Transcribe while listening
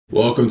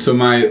Welcome to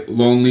my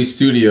lonely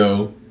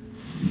studio.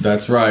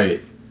 That's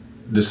right.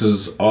 This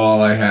is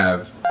all I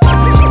have.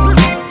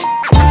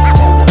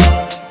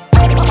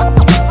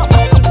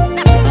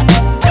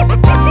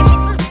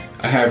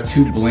 I have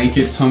two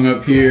blankets hung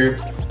up here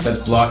that's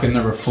blocking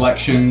the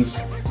reflections,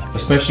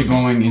 especially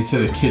going into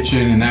the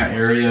kitchen in that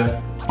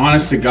area.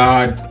 Honest to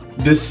God,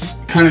 this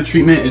kind of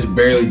treatment is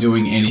barely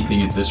doing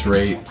anything at this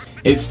rate.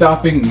 It's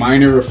stopping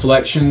minor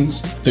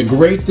reflections. The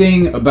great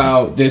thing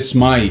about this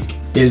mic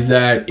is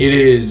that it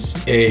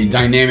is a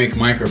dynamic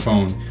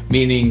microphone,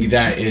 meaning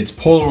that its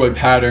Polaroid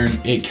pattern,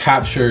 it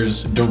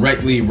captures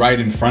directly right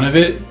in front of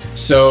it.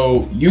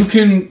 So you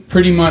can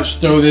pretty much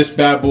throw this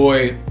bad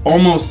boy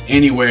almost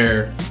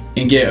anywhere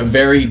and get a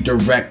very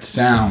direct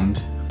sound.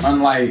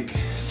 Unlike,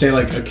 say,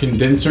 like a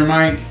condenser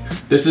mic.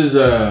 This is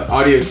a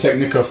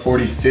Audio-Technica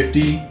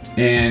 4050,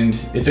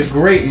 and it's a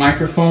great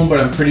microphone, but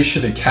I'm pretty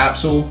sure the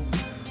capsule,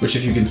 which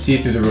if you can see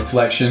through the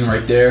reflection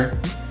right there,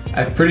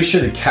 I'm pretty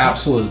sure the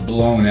capsule is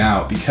blown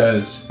out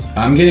because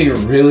I'm getting a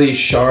really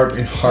sharp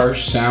and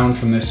harsh sound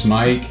from this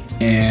mic,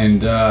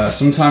 and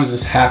sometimes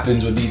this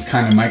happens with these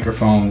kind of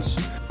microphones.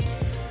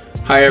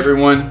 Hi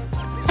everyone.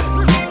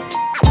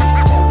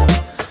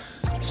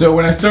 So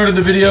when I started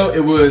the video, it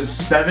was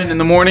 7 in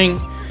the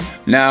morning.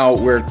 Now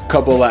we're a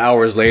couple of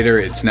hours later.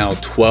 It's now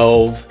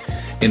 12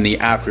 in the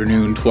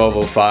afternoon,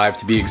 12:05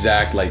 to be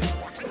exact, like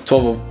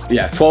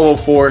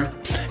 12:04.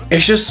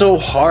 It's just so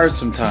hard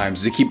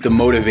sometimes to keep the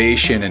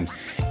motivation and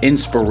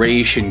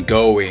inspiration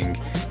going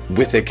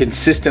with a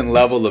consistent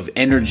level of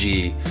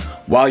energy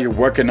while you're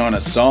working on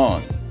a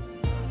song.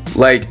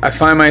 Like, I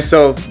find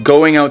myself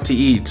going out to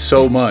eat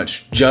so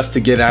much just to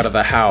get out of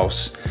the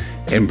house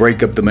and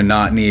break up the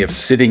monotony of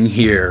sitting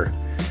here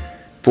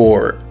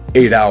for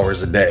 8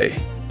 hours a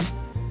day.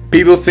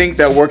 People think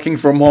that working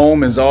from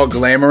home is all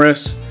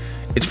glamorous.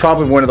 It's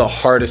probably one of the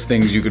hardest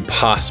things you could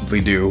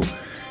possibly do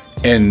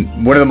in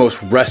one of the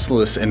most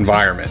restless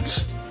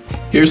environments.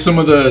 Here's some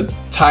of the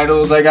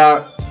titles I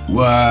got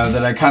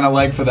that I kind of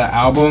like for the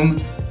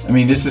album. I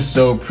mean, this is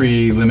so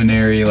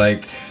preliminary.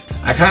 Like,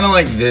 I kind of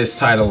like this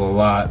title a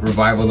lot,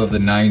 Revival of the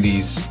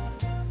 90s.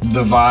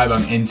 The vibe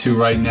I'm into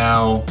right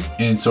now,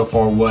 and so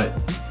far what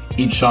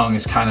each song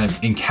is kind of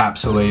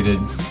encapsulated.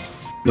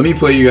 Let me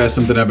play you guys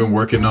something I've been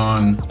working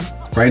on.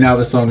 Right now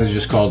the song is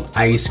just called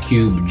Ice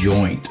Cube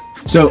Joint.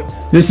 So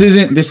this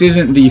isn't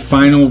the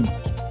final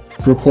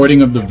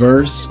recording of the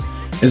verse.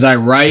 As I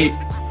write,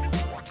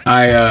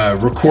 I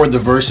record the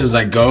verse as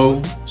I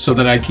go so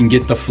that I can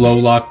get the flow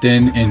locked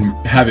in and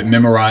have it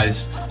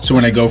memorized. So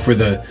when I go for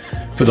the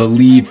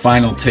lead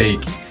final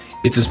take,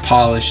 it's as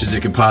polished as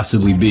it could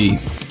possibly be.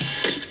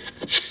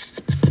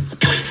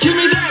 Give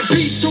me that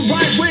beat to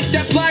ride with,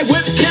 that fly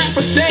whip, snap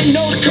a thing,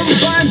 nose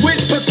combined with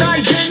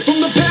Poseidon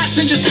from the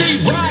passenger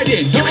seat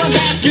riding. All I'm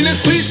asking is,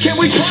 please, can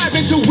we drive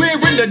into we're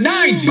in the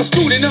 90s? A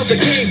student of the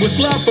game with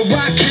love for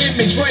Rakim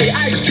and Dre,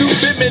 Ice Cube,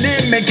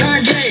 Eminem, and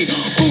Kanye,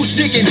 Boosh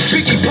Diggins,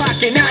 Biggie, Pac,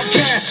 and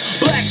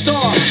Outkast, Black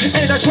Star,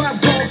 and a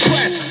Tribe Called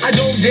Quest. I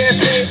don't dare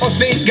say or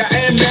think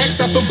I am next.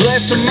 I feel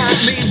blessed to my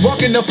lead,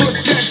 walking the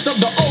footsteps of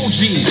the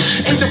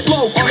OGs, and the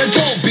flow on a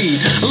dope beat.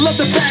 I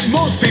love the fact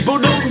most people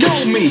don't know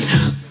me.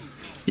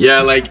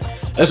 Yeah, like,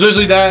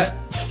 especially that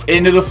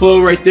end of the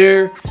flow right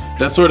there,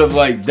 that's sort of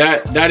like,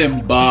 that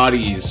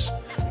embodies,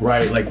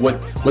 right, like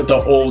what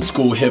the old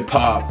school hip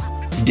hop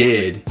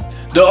did.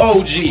 The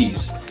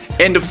OGs,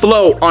 and the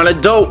flow on a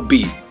dope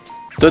beat.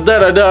 The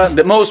da-da-da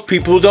that most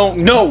people don't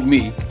know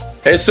me.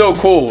 It's so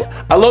cool.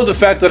 I love the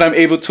fact that I'm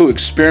able to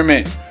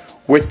experiment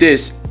with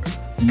this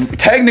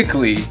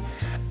technically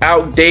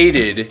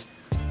outdated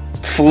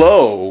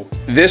flow.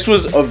 This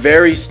was a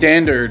very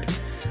standard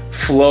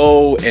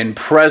flow and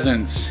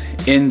presence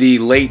in the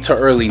late to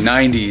early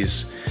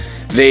 90s.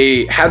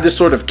 They had this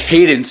sort of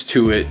cadence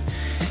to it,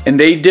 and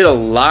they did a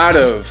lot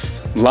of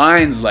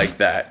lines like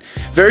that.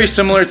 Very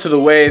similar to the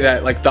way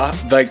that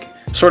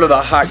sort of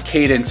the hot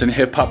cadence in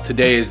hip hop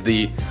today is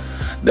the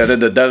da da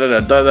da da da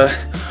da da,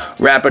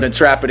 rapping and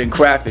trapping and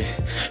crapping,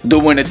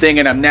 doing a thing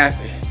and I'm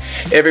napping.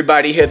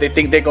 Everybody here, they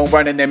think they gonna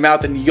run in their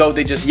mouth and yo,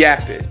 they just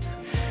yap it.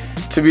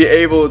 To be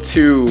able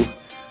to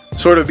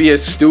sort of be a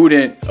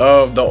student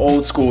of the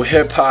old school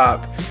hip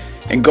hop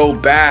and go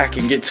back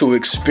and get to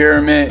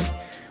experiment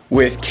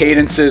with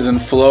cadences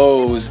and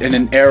flows in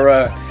an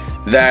era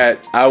that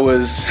I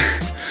was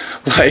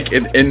like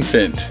an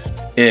infant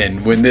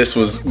in when this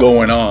was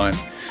going on.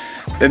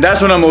 And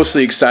that's what I'm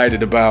mostly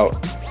excited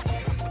about.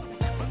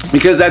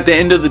 Because at the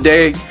end of the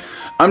day,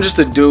 I'm just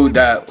a dude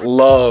that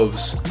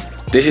loves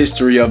the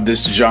history of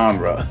this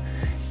genre.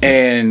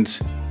 And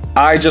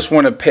I just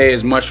want to pay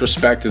as much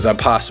respect as I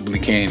possibly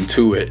can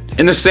to it.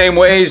 In the same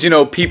ways, you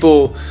know,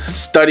 people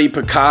study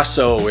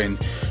Picasso and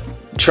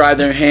try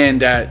their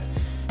hand at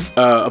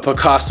a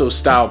Picasso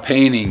style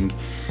painting.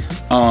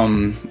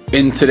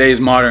 In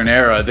today's modern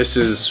era, this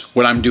is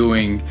what I'm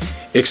doing,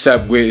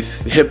 except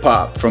with hip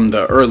hop from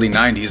the early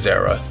 90s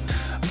era.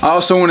 I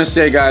also want to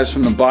say, guys,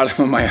 from the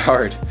bottom of my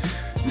heart,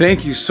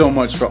 thank you so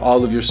much for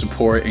all of your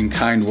support and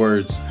kind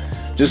words.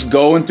 Just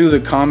going through the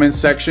comment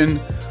section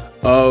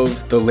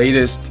of the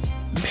latest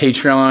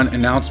Patreon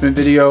announcement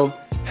video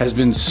has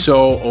been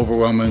so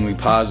overwhelmingly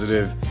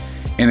positive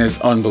and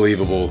it's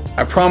unbelievable.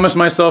 I promised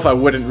myself I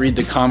wouldn't read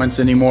the comments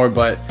anymore,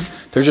 but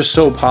they're just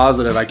so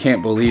positive, I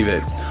can't believe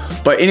it.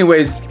 But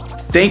anyways,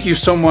 thank you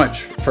so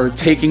much for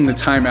taking the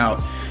time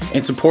out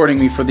and supporting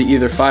me for the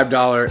either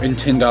 $5 and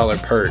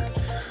 $10 perk.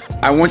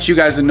 I want you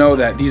guys to know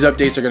that these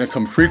updates are gonna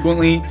come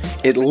frequently,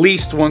 at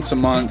least once a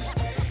month.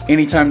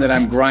 Anytime that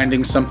I'm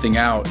grinding something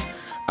out,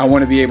 I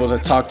wanna be able to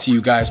talk to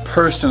you guys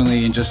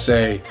personally and just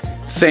say,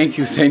 thank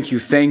you, thank you,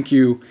 thank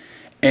you,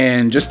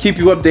 and just keep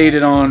you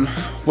updated on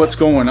what's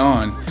going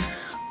on.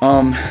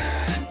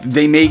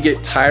 They may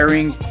get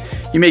tiring,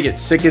 you may get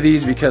sick of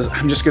these because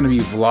I'm just gonna be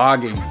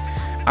vlogging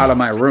out of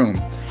my room.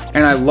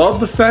 And I love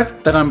the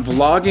fact that I'm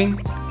vlogging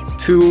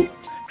to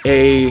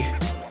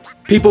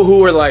people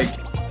who are like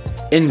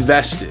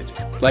invested.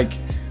 Like,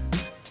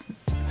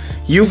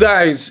 you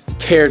guys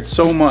cared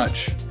so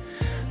much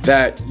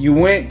that you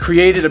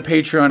created a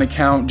Patreon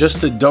account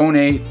just to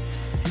donate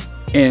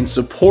and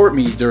support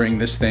me during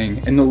this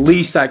thing. And the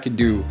least I could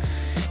do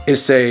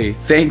is say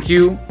thank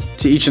you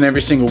to each and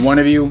every single one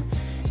of you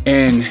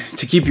and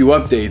to keep you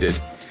updated.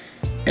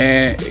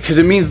 And because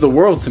it means the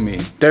world to me.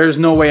 There's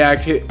no way I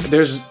could,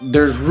 there's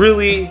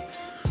really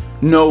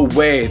no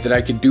way that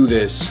I could do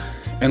this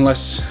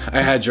unless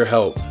I had your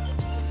help.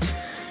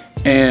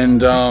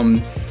 And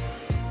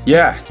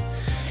yeah,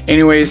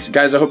 anyways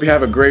guys, I hope you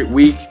have a great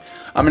week.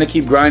 I'm gonna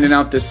keep grinding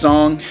out this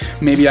song.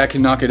 Maybe I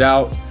can knock it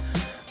out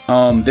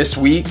this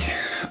week.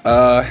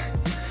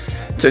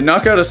 To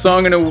knock out a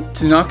song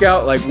to knock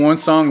out like one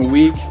song a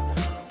week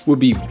would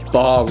be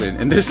ballin',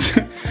 and this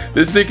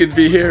thing could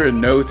be here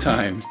in no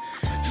time.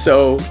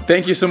 So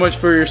thank you so much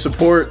for your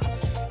support,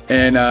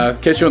 and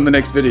catch you on the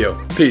next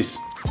video. Peace.